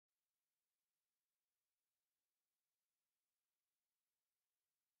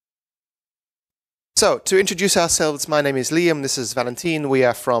So, to introduce ourselves, my name is Liam, this is Valentine, we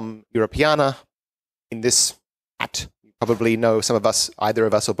are from Europeana. In this hat, you probably know some of us, either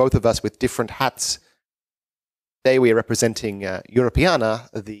of us or both of us, with different hats. Today we are representing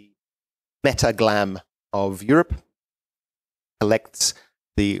Europeana, the meta-GLAM of Europe. Collects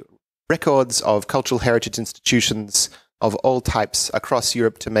the records of cultural heritage institutions of all types across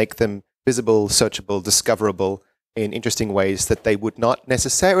Europe to make them visible, searchable, discoverable in interesting ways that they would not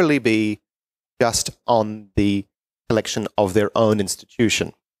necessarily be just on the collection of their own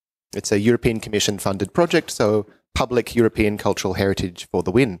institution. It's a European Commission funded project, so public European cultural heritage for the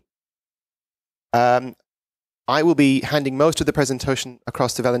win. I will be handing most of the presentation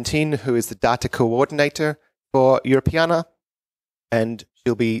across to Valentine, who is the data coordinator for Europeana, and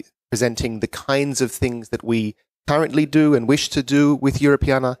she'll be presenting the kinds of things that we currently do and wish to do with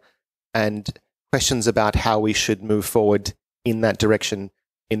Europeana, and questions about how we should move forward in that direction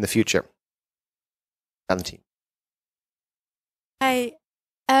in the future. Valentine. Hi.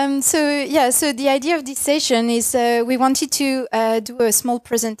 So the idea of this session is we wanted to do a small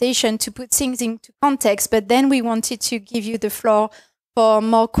presentation to put things into context, but then we wanted to give you the floor for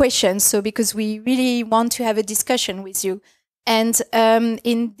more questions. So because we really want to have a discussion with you. And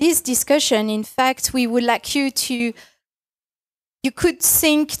in this discussion, in fact, we would like you could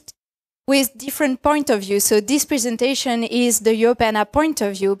think with different point of view. So this presentation is the Europeana point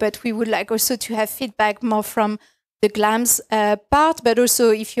of view, but we would like also to have feedback more from the GLAM's part, but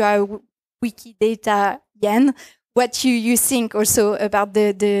also if you are Wikidata Yen, what you think also about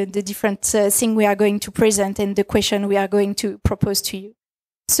the different thing we are going to present and the question we are going to propose to you.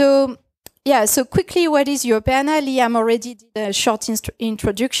 So yeah, so quickly, what is Europeana? Liam already did a short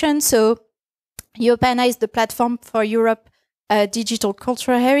introduction. So Europeana is the platform for Europe digital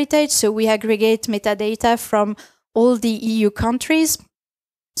cultural heritage. So we aggregate metadata from all the EU countries.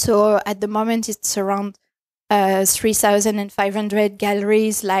 So at the moment, it's around 3,500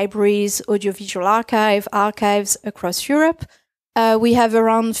 galleries, libraries, audiovisual archives across Europe. We have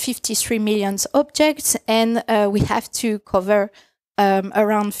around 53 million objects, and we have to cover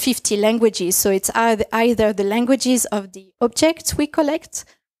around 50 languages. So it's either the languages of the objects we collect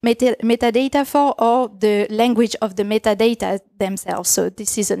metadata for, or the language of the metadata themselves. So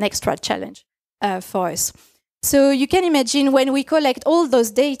this is an extra challenge for us. So you can imagine when we collect all those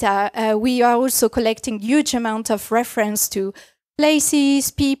data, we are also collecting huge amount of reference to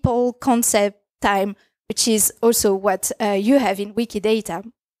places, people, concept, time, which is also what you have in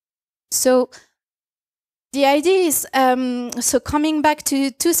Wikidata. So the idea is, so coming back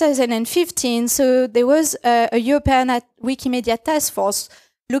to 2015, so there was a European Wikimedia task force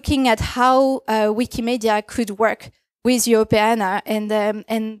looking at how Wikimedia could work with Europeana,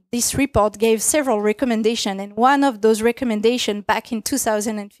 and this report gave several recommendations. And one of those recommendations back in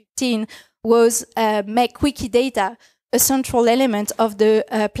 2015 was make Wikidata a central element of the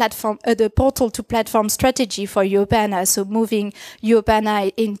platform, the portal-to-platform strategy for Europeana. So moving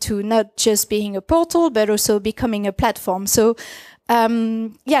Europeana into not just being a portal, but also becoming a platform. So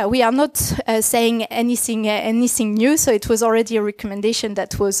yeah, we are not saying anything new. So it was already a recommendation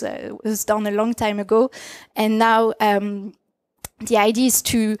that was done a long time ago, and now the idea is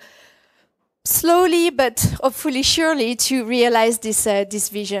to slowly but hopefully surely to realize this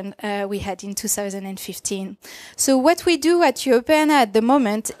vision we had in 2015. So what we do at Europeana at the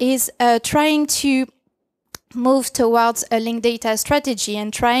moment is trying to move towards a linked data strategy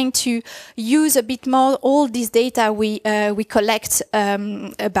and trying to use a bit more all this data we collect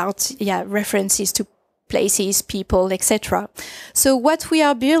about references to places, people, etc. So what we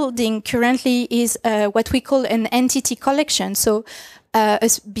are building currently is what we call an entity collection. So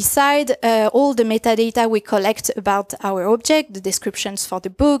beside all the metadata we collect about our object, the descriptions for the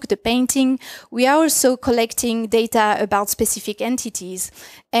book, the painting, we are also collecting data about specific entities.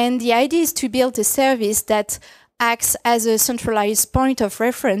 And the idea is to build a service that acts as a centralized point of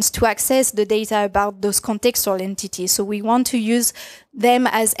reference to access the data about those contextual entities. So we want to use them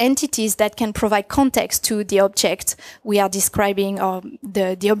as entities that can provide context to the object we are describing, or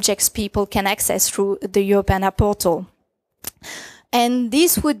the objects people can access through the Europeana portal. And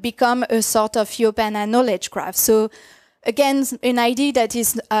this would become a sort of Europeana knowledge graph. So again, an idea that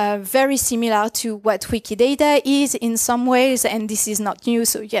is very similar to what Wikidata is in some ways, and this is not new.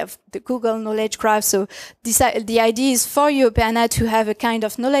 So you have the Google knowledge graph. So the idea is for Europeana to have a kind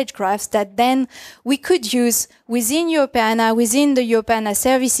of knowledge graphs that then we could use within Europeana, within the Europeana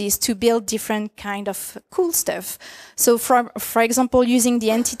services, to build different kind of cool stuff. So for example, using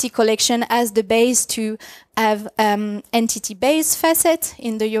the entity collection as the base to have entity-based facet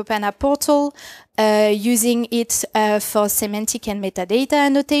in the Europeana portal, using it for semantic and metadata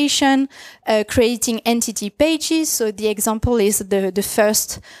annotation, creating entity pages. So the example is the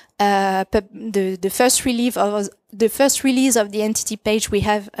first release of the entity page we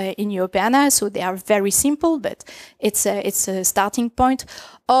have in Europeana. So they are very simple, but it's a starting point.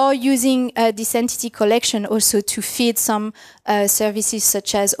 Or using this entity collection also to feed some services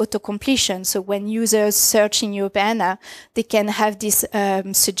such as autocompletion. So when users search in Europeana, they can have this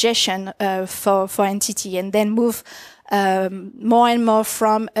suggestion for entity and then move more and more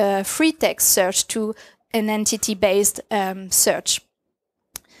from a free text search to an entity-based search.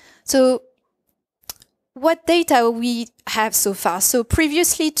 So what data we have so far? So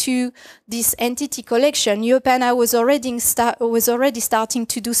previously to this entity collection, Europeana was already starting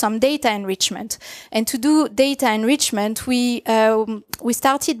to do some data enrichment. And to do data enrichment, we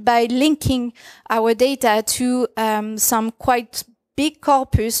started by linking our data to some quite big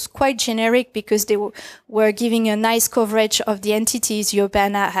corpus, quite generic, because they were giving a nice coverage of the entities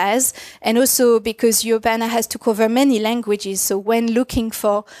Europeana has, and also because Europeana has to cover many languages. So when looking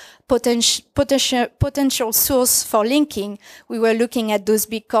for potential source for linking, we were looking at those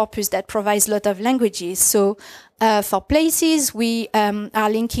big corpus that provides a lot of languages. So for places, we are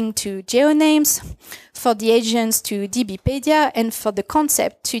linking to geonames, for the agents to DBpedia, and for the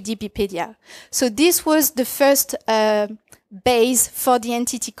concept to DBpedia. So this was the first base for the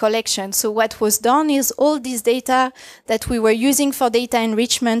entity collection. So what was done is all this data that we were using for data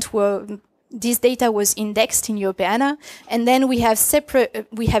enrichment this data was indexed in Europeana, and then we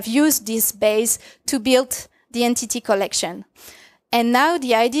have used this base to build the entity collection. And now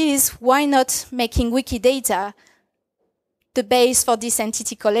the idea is, why not making Wikidata the base for this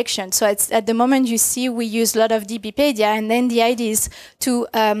entity collection? So at the moment you see we use a lot of DBpedia, and then the idea is to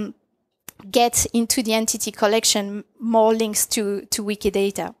get into the entity collection more links to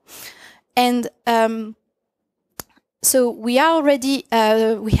Wikidata. And so we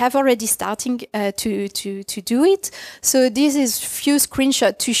have already starting to do it. So this is few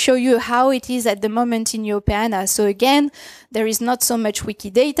screenshots to show you how it is at the moment in Europeana. So again, there is not so much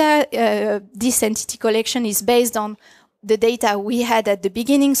Wikidata. This entity collection is based on the data we had at the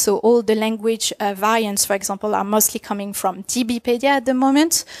beginning. So all the language variants, for example, are mostly coming from DBpedia at the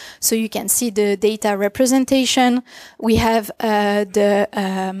moment. So you can see the data representation. We have the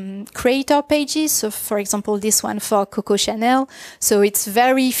creator pages. So for example, this one for Coco Chanel. So it's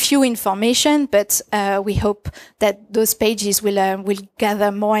very few information, but we hope that those pages will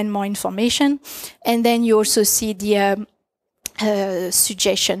gather more and more information. And then you also see the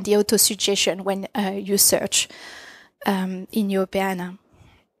suggestion, the auto suggestion when you search in Europeana.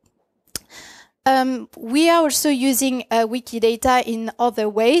 We are also using Wikidata in other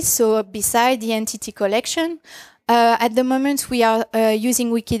ways. So beside the entity collection, at the moment we are using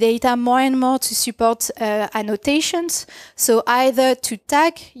Wikidata more and more to support annotations. So either to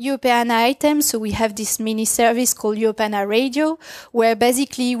tag Europeana items. So we have this mini service called Europeana Radio, where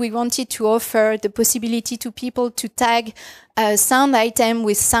basically we wanted to offer the possibility to people to tag a sound item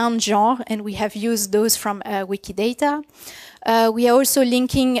with sound genre, and we have used those from Wikidata. We are also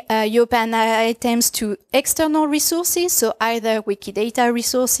linking Europeana items to external resources, so either Wikidata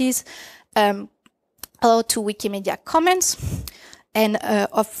resources or to Wikimedia Commons. And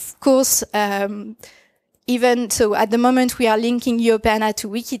of course, even so, at the moment we are linking Europeana to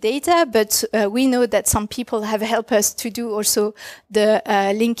Wikidata, but we know that some people have helped us to do also the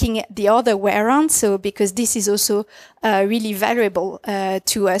linking the other way around. So because this is also really valuable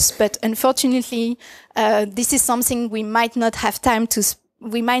to us, but unfortunately, this is something we might not have time to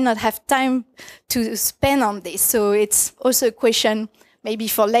spend on this. So it's also a question, maybe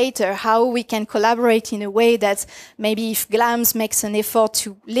for later, how we can collaborate in a way that maybe if GLAMS makes an effort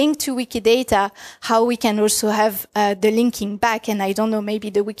to link to Wikidata, how we can also have the linking back. And I don't know,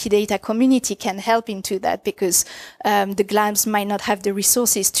 maybe the Wikidata community can help into that, because the GLAMS might not have the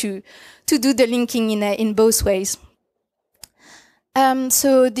resources to do the linking in both ways.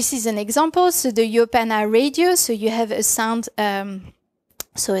 So this is an example. So the Europeana Radio, so you have a sound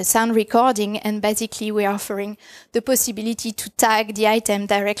so a sound recording, and basically we're offering the possibility to tag the item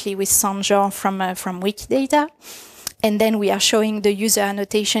directly with sound genre from Wikidata. And then we are showing the user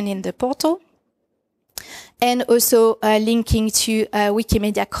annotation in the portal. And also linking to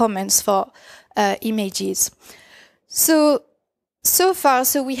Wikimedia Commons for images. So so far,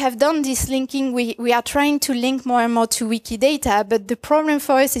 so we have done this linking. We are trying to link more and more to Wikidata, but the problem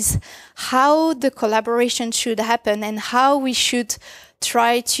for us is how the collaboration should happen and how we should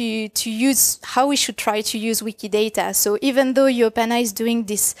try to use Wikidata. So even though Europeana is doing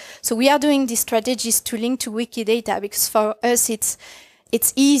this, so we are doing these strategies to link to Wikidata because for us it's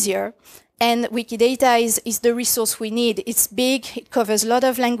easier. And Wikidata is the resource we need. It's big, it covers a lot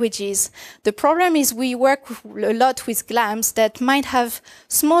of languages. The problem is we work a lot with GLAMs that might have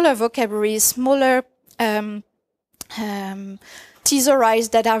smaller vocabularies, smaller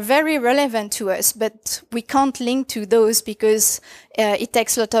thesaurize that are very relevant to us, but we can't link to those because it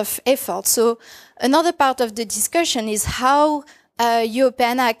takes a lot of effort. So another part of the discussion is how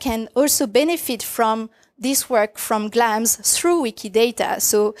Europeana can also benefit from this work from GLAMs through Wikidata.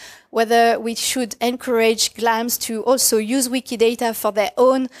 So whether we should encourage GLAMs to also use Wikidata for their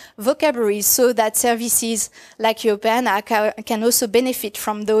own vocabularies so that services like Europeana can also benefit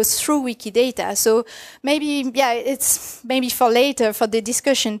from those through Wikidata. So maybe, yeah, it's maybe for later for the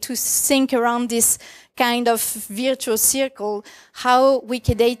discussion to think around this kind of virtuous circle, how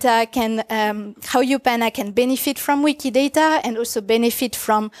Wikidata can, how Europeana can benefit from Wikidata and also benefit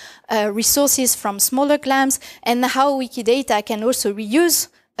from resources from smaller GLAMs, and how Wikidata can also reuse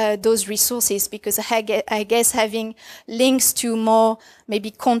those resources, because I guess having links to more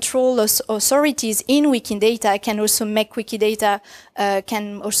maybe control authorities in Wikidata can also make Wikidata,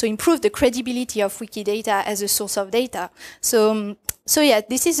 can also improve the credibility of Wikidata as a source of data. So yeah,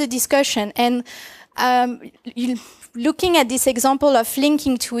 this is a discussion. And looking at this example of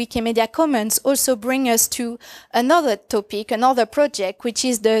linking to Wikimedia Commons also bring us to another topic, another project, which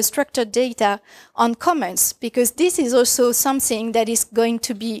is the structured data on commons, because this is also something that is going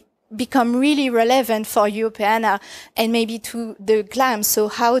to become really relevant for Europeana and maybe to the GLAM, so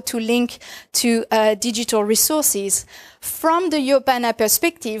how to link to digital resources. From the Europeana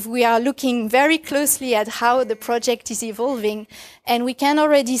perspective, we are looking very closely at how the project is evolving, and we can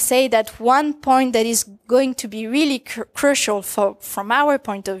already say that one point that is going to be really crucial from our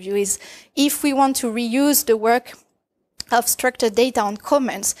point of view is if we want to reuse the work of structured data on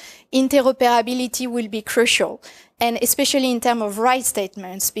commons, interoperability will be crucial, and especially in terms of right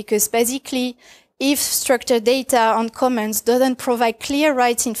statements, because basically if structured data on commons doesn't provide clear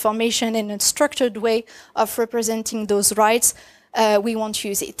rights information and a structured way of representing those rights, we won't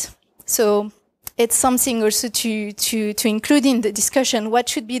use it. So it's something also to include in the discussion. What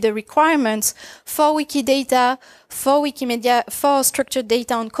should be the requirements for Wikidata, for Wikimedia, for structured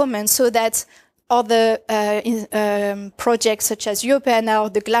data on commons, so that other projects such as Europeana or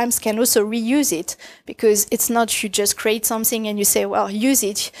the GLAMs can also reuse it, because it's not you just create something and you say, well, use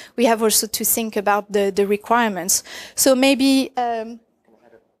it. We have also to think about the requirements. So maybe... Can I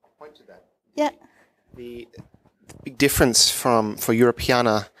add a point to that? Yeah. The big difference for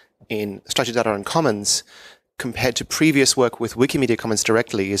Europeana in structured data on commons compared to previous work with Wikimedia Commons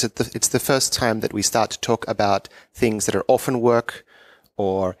directly is that it's the first time that we start to talk about things that are orphan work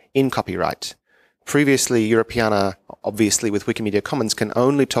or in copyright. Previously, Europeana, obviously with Wikimedia Commons, can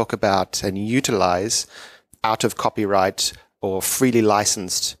only talk about and utilize out of copyright or freely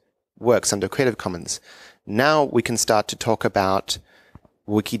licensed works under Creative Commons. Now we can start to talk about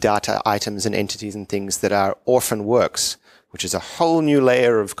Wikidata items and entities and things that are orphan works, which is a whole new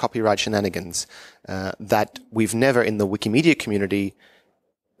layer of copyright shenanigans that we've never in the Wikimedia community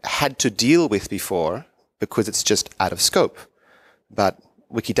had to deal with before, because it's just out of scope. But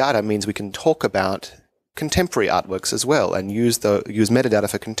Wikidata means we can talk about contemporary artworks as well and use metadata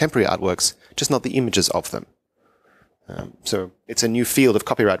for contemporary artworks, just not the images of them. So it's a new field of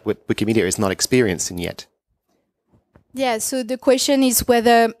copyright what Wikimedia is not experienced in yet. Yeah, so the question is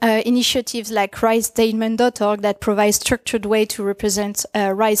whether initiatives like rightstatement.org that provide structured way to represent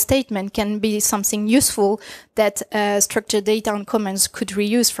right statement can be something useful that structured data on commons could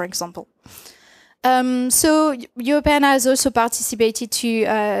reuse, for example. So Europeana has also participated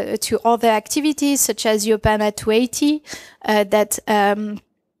to other activities such as Europeana 280 that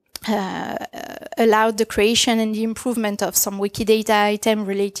allowed the creation and the improvement of some Wikidata item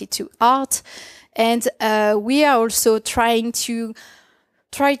related to art, and we are also trying to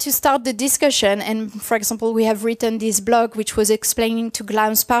start the discussion. And for example, we have written this blog which was explaining to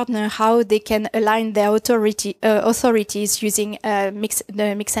GLAM's partner how they can align their authorities using the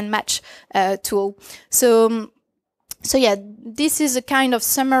mix and match tool. So yeah, this is a kind of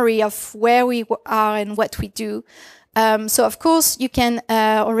summary of where we are and what we do. So of course you can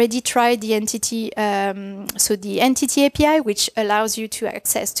already try the entity, so the entity API, which allows you to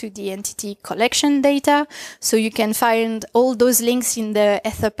access to the entity collection data. So you can find all those links in the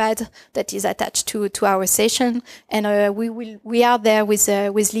Etherpad that is attached to our session, and we are there with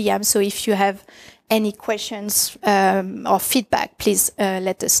Liam. So if you have any questions or feedback, please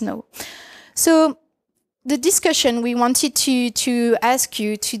let us know. So the discussion we wanted to ask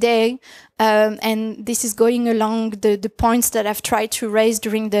you today, and this is going along the points that I've tried to raise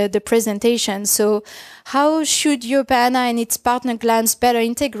during the presentation. So how should Europeana and its partner GLAMs better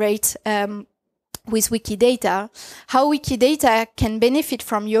integrate with Wikidata? How Wikidata can benefit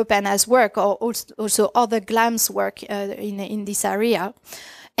from Europeana's work, or also other GLAMs' work in this area?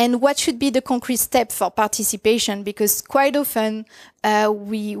 And what should be the concrete step for participation? Because quite often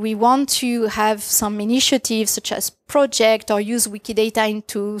we want to have some initiatives such as project or use Wikidata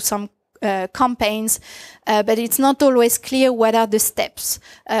into some campaigns, but it's not always clear what are the steps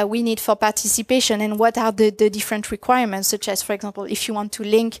we need for participation and what are the different requirements, such as, for example, if you want to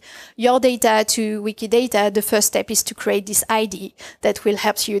link your data to Wikidata, the first step is to create this ID that will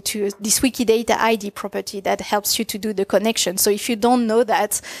help you to, this Wikidata ID property that helps you to do the connection. So if you don't know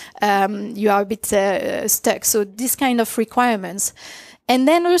that, you are a bit stuck. So this kind of requirements. And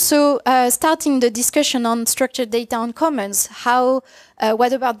then also starting the discussion on structured data on commons.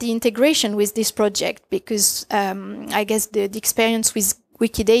 What about the integration with this project? Because I guess the experience with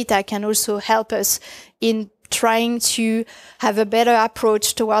Wikidata can also help us in trying to have a better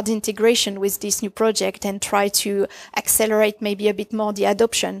approach towards integration with this new project and try to accelerate maybe a bit more the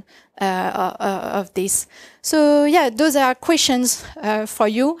adoption of this. So yeah, those are questions for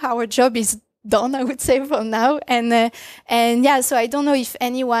you. Our job is done, I would say, for now. And yeah, so I don't know if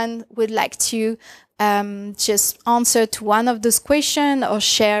anyone would like to just answer to one of those questions or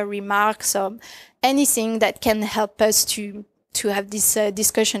share remarks or anything that can help us to have this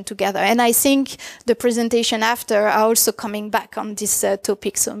discussion together. And I think the presentation after are also coming back on this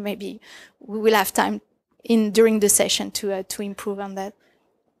topic, so maybe we will have time during the session to improve on that.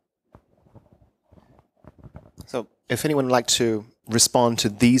 So if anyone would like to respond to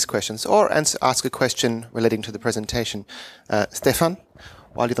these questions or ask a question relating to the presentation. Stefan,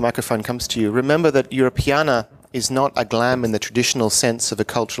 while the microphone comes to you, remember that Europeana is not a GLAM in the traditional sense of a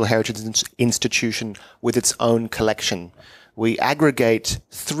cultural heritage institution with its own collection. We aggregate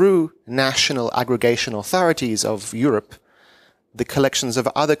through national aggregation authorities of Europe the collections of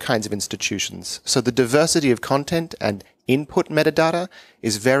other kinds of institutions. So the diversity of content and input metadata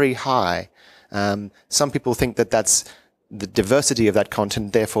is very high. Some people think that that's the diversity of that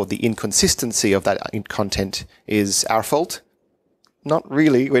content, therefore the inconsistency of that content is our fault. Not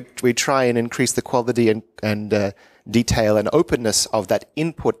really. We try and increase the quality and detail and openness of that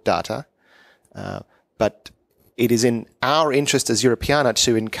input data, but it is in our interest as Europeana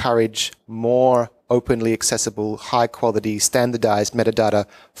to encourage more openly accessible, high-quality, standardized metadata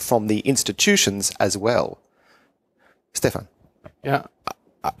from the institutions as well. Stefan. Yeah.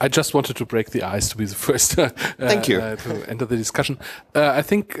 I just wanted to break the ice to be the first Thank you. To enter the discussion. I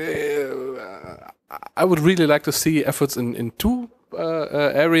think I would really like to see efforts in two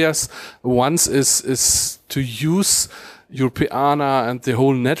areas. One is to use Europeana and the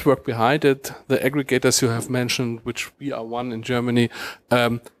whole network behind it, the aggregators you have mentioned, which we are one in Germany,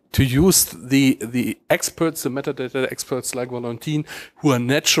 to use the experts, the metadata experts like Valentine, who are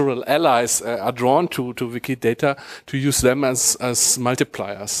natural allies, are drawn to Wikidata, to use them as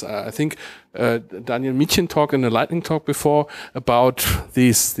multipliers. I think Daniel Mietjen talked in a lightning talk before about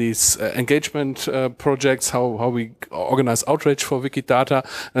these engagement projects, how we organize outreach for Wikidata.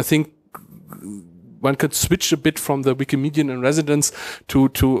 And I think one could switch a bit from the Wikimedian in residence to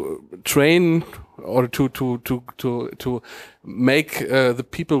train or to make the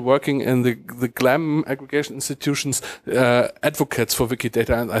people working in the GLAM aggregation institutions advocates for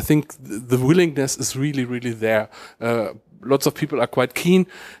Wikidata. And I think the willingness is really, really there. Lots of people are quite keen.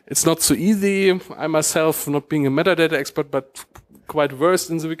 It's not so easy. I myself, not being a metadata expert, but quite versed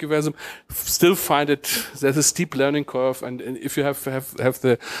in the Wikiversum, still find it, there's a steep learning curve, and if you have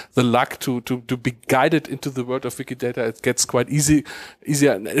the luck to be guided into the world of Wikidata, it gets quite easier.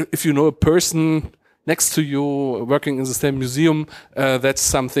 If you know a person next to you working in the same museum, that's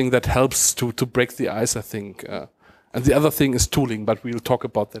something that helps to break the ice, I think. And the other thing is tooling, but we'll talk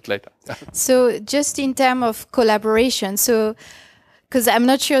about that later. So just in terms of collaboration, so because I'm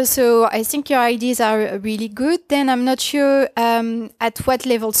not sure, so I think your ideas are really good, then I'm not sure at what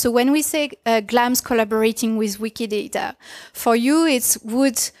level. So when we say GLAMs collaborating with Wikidata, for you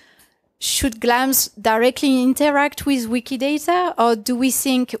should GLAMs directly interact with Wikidata, or do we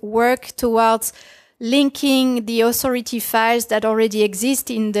think work towards linking the authority files that already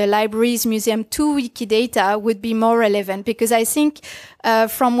exist in the libraries, museum to Wikidata would be more relevant, because I think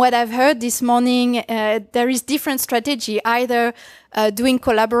from what I've heard this morning, there is different strategy, either doing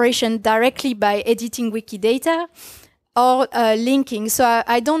collaboration directly by editing Wikidata or linking. So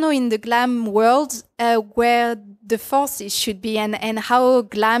I don't know in the GLAM world where the forces should be, and how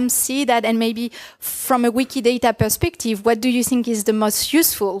GLAM see that, and maybe from a Wikidata perspective, what do you think is the most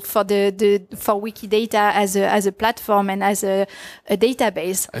useful for for Wikidata as a platform and as a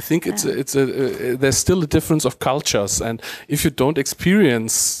database? I think there's still a difference of cultures, and if you don't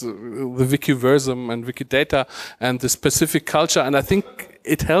experience the Wikiversum and Wikidata and the specific culture, and I think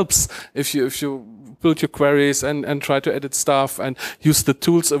it helps if you build your queries and try to edit stuff and use the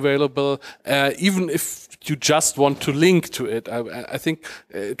tools available, even if you just want to link to it. I think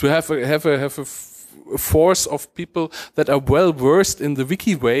to have a force of people that are well versed in the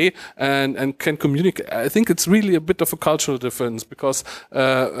wiki way and can communicate. I think it's really a bit of a cultural difference, because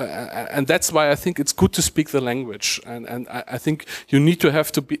and that's why I think it's good to speak the language, and I think you need to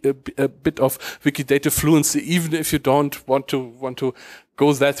have to be a bit of Wikidata fluency, even if you don't want to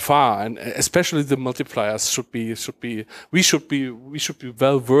go that far, and especially the multipliers we should be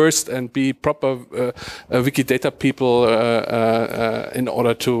well versed and be proper Wikidata people in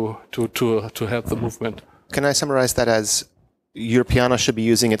order to help the movement. Can I summarize that as Europeana should be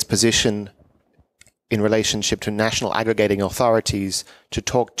using its position in relationship to national aggregating authorities to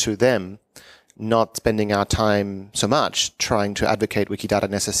talk to them, not spending our time so much trying to advocate Wikidata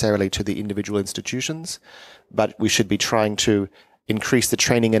necessarily to the individual institutions, but we should be trying to increase the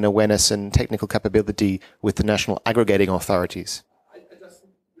training and awareness and technical capability with the national aggregating authorities? I just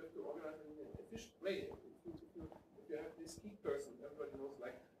think you have to organize it in an efficient way. If you have this key person, everybody knows,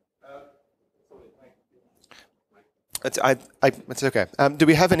 like, It's okay. Do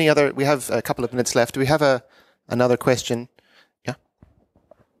we have any other? We have a couple of minutes left. Do we have another question? Yeah.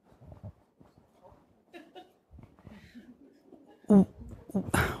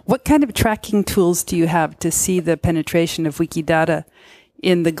 What kind of tracking tools do you have to see the penetration of Wikidata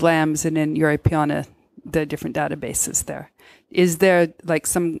in the GLAMs and in Europeana, the different databases there? Is there like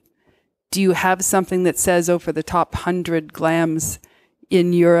do you have something that says over the top 100 GLAMs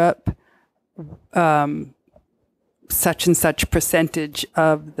in Europe, such and such percentage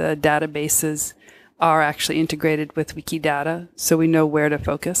of the databases are actually integrated with Wikidata, so we know where to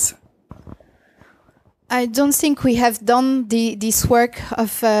focus? I don't think we have done this work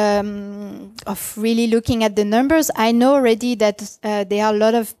of really looking at the numbers. I know already that there are a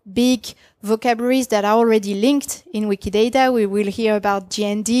lot of big vocabularies that are already linked in Wikidata. We will hear about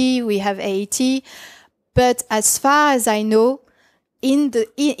GND, we have AAT. But as far as I know,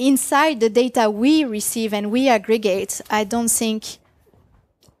 inside the data we receive and we aggregate, I don't think,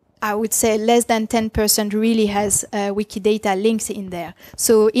 I would say less than 10% really has Wikidata links in there.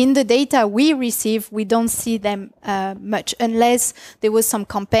 So in the data we receive, we don't see them much, unless there was some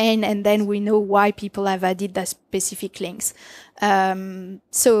campaign and then we know why people have added that specific links.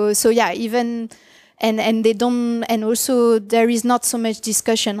 So yeah, even, and they don't, and also there is not so much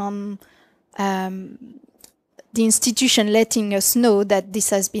discussion on the institution letting us know that this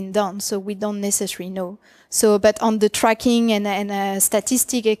has been done, so we don't necessarily know. So, but on the tracking and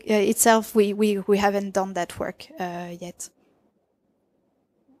statistic itself, we haven't done that work yet.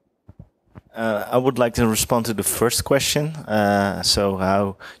 I would like to respond to the first question. So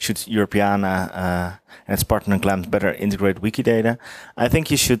how should Europeana and its partner GLAM better integrate Wikidata? I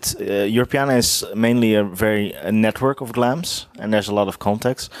think you should, Europeana is mainly a network of GLAMs, and there's a lot of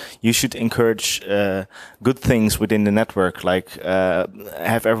context. You should encourage good things within the network, like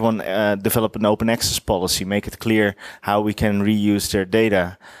have everyone develop an open access policy, make it clear how we can reuse their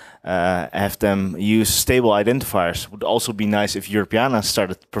data. Have them use stable identifiers. Would also be nice if Europeana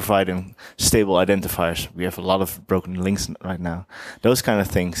started providing stable identifiers. We have a lot of broken links right now. Those kind of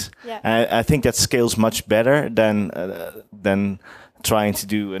things. Yeah. I think that scales much better than trying to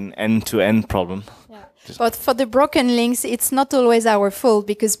do an end-to-end problem. Yeah. But for the broken links, it's not always our fault,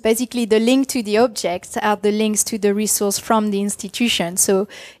 because basically the link to the objects are the links to the resource from the institution. So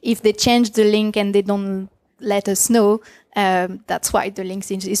if they change the link and they don't let us know, that's why the link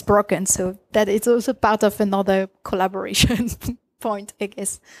is broken. So that is also part of another collaboration point, I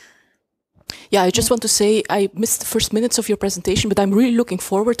guess. Yeah, I just want to say I missed the first minutes of your presentation, but I'm really looking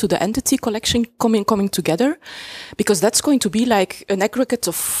forward to the entity collection coming together, because that's going to be like an aggregate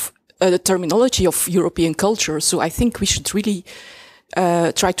of the terminology of European culture. So I think we should really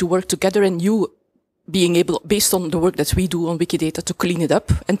try to work together, and you being able, based on the work that we do on Wikidata, to clean it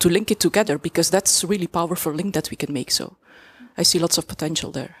up and to link it together, because that's a really powerful link that we can make. So I see lots of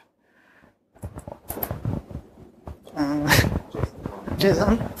potential there.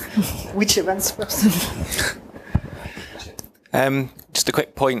 Jason, which events first? Just a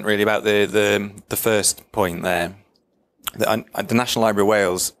quick point, really, about the first point there. The National Library of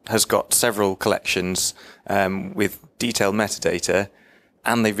Wales has got several collections with detailed metadata,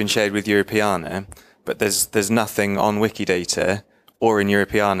 and they've been shared with Europeana, but there's nothing on Wikidata or in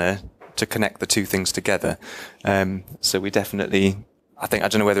Europeana to connect the two things together. So we definitely, I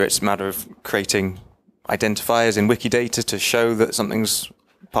don't know whether it's a matter of creating identifiers in Wikidata to show that something's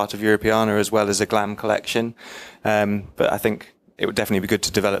part of Europeana as well as a GLAM collection, but I think it would definitely be good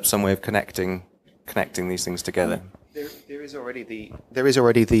to develop some way of connecting these things together. There is already the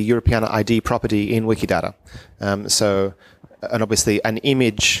Europeana ID property in Wikidata. And obviously an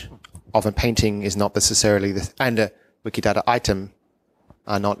image of a painting is not necessarily, and a Wikidata item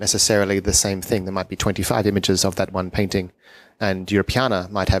are not necessarily the same thing. There might be 25 images of that one painting, and Europeana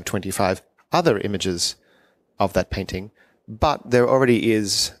might have 25 other images of that painting. But there already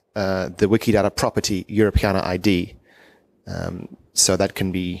is the Wikidata property Europeana ID. So that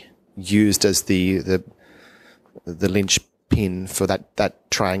can be used as the linchpin for that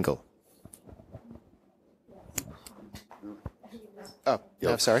triangle.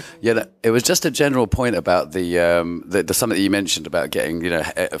 Oh, sorry. Yeah, it was just a general point about the something that you mentioned about getting,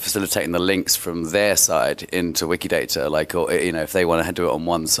 facilitating the links from their side into Wikidata, like, or, if they want to do it on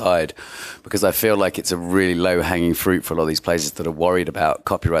one side, because I feel like it's a really low-hanging fruit for a lot of these places that are worried about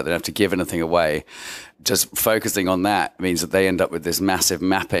copyright. They don't have to give anything away. Just focusing on that means that they end up with this massive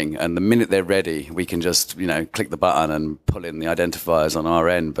mapping, and the minute they're ready, we can just click the button and pull in the identifiers on our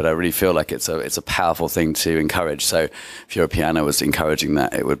end. But I really feel like it's a powerful thing to encourage. So if Europeana was encouraging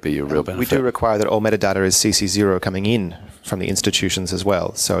that, it would be a real benefit. We do require that all metadata is CC0 coming in from the institutions as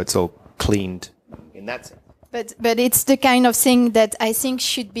well, so it's all cleaned in that sense. But it's the kind of thing that I think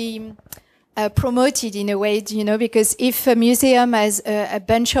should be promoted in a way, because if a museum has a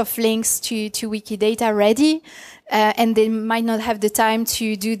bunch of links to Wikidata ready, and they might not have the time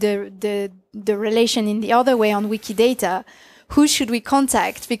to do the relation in the other way on Wikidata, who should we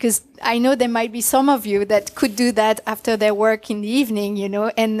contact? Because I know there might be some of you that could do that after their work in the evening,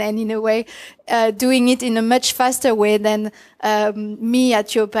 and in a way, doing it in a much faster way than me at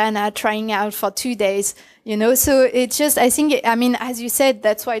Europeana trying out for 2 days. So it's just, I think, as you said,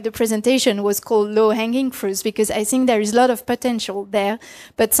 that's why the presentation was called low-hanging fruits, because I think there is a lot of potential there,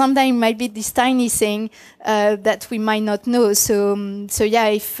 but sometimes it might be this tiny thing that we might not know. So yeah,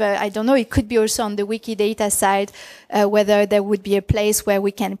 if, I don't know, it could be also on the Wikidata side, whether there would be a place where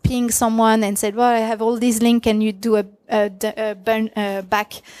we can ping someone and say, well, I have all these links, and you do a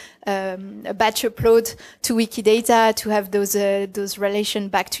batch upload to Wikidata to have those relation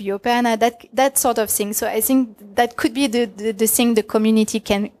back to Europeana, that sort of thing. So I think that could be the thing the community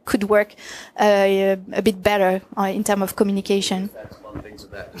could work a bit better in terms of communication. That's one thing to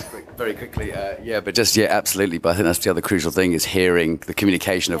that, just very quickly. Absolutely. But I think that's the other crucial thing, is hearing the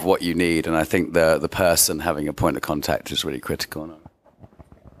communication of what you need, and I think the person having a point of contact is really critical.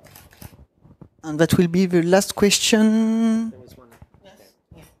 And that will be the last question.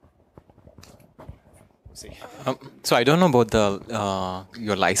 So I don't know about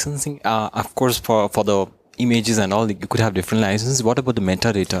your licensing. Of course, for the images and all, you could have different licenses. What about the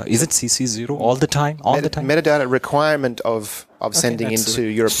metadata? Is it CC0 all the time? Metadata requirement of sending into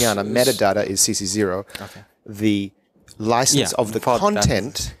Europeana, metadata is CC0. Okay. The license of the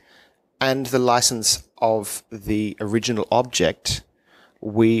content and the license of the original object,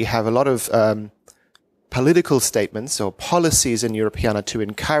 we have a lot of political statements or policies in Europeana to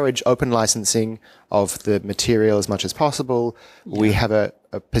encourage open licensing of the material as much as possible. Yeah. We have a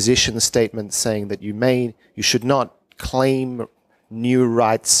position statement saying that you should not claim new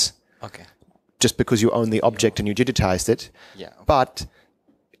rights just because you own the object and you digitized it. Yeah. But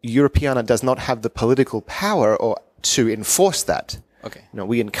Europeana does not have the political power to enforce that. Okay.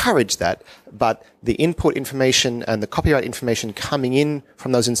 We encourage that, but the input information and the copyright information coming in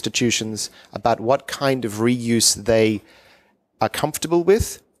from those institutions about what kind of reuse they are comfortable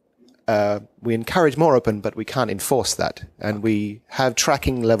with, we encourage more open, but we can't enforce that. And we have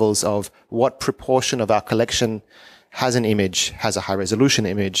tracking levels of what proportion of our collection has an image, has a high-resolution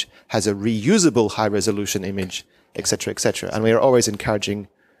image, has a reusable high-resolution image, etc., etc. And we are always encouraging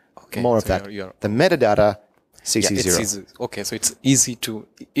more of that. The metadata, CC0. Okay, so it's easy to,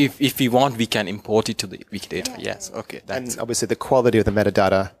 if we want, we can import it to the Wikidata. Yes, okay. And obviously the quality of the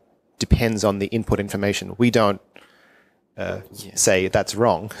metadata depends on the input information. We don't say that's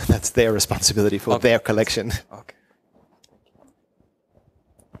wrong. That's their responsibility for their collection. Okay.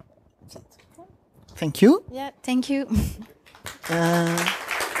 Thank you. Yeah, thank you.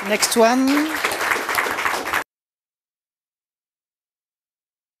 Next one.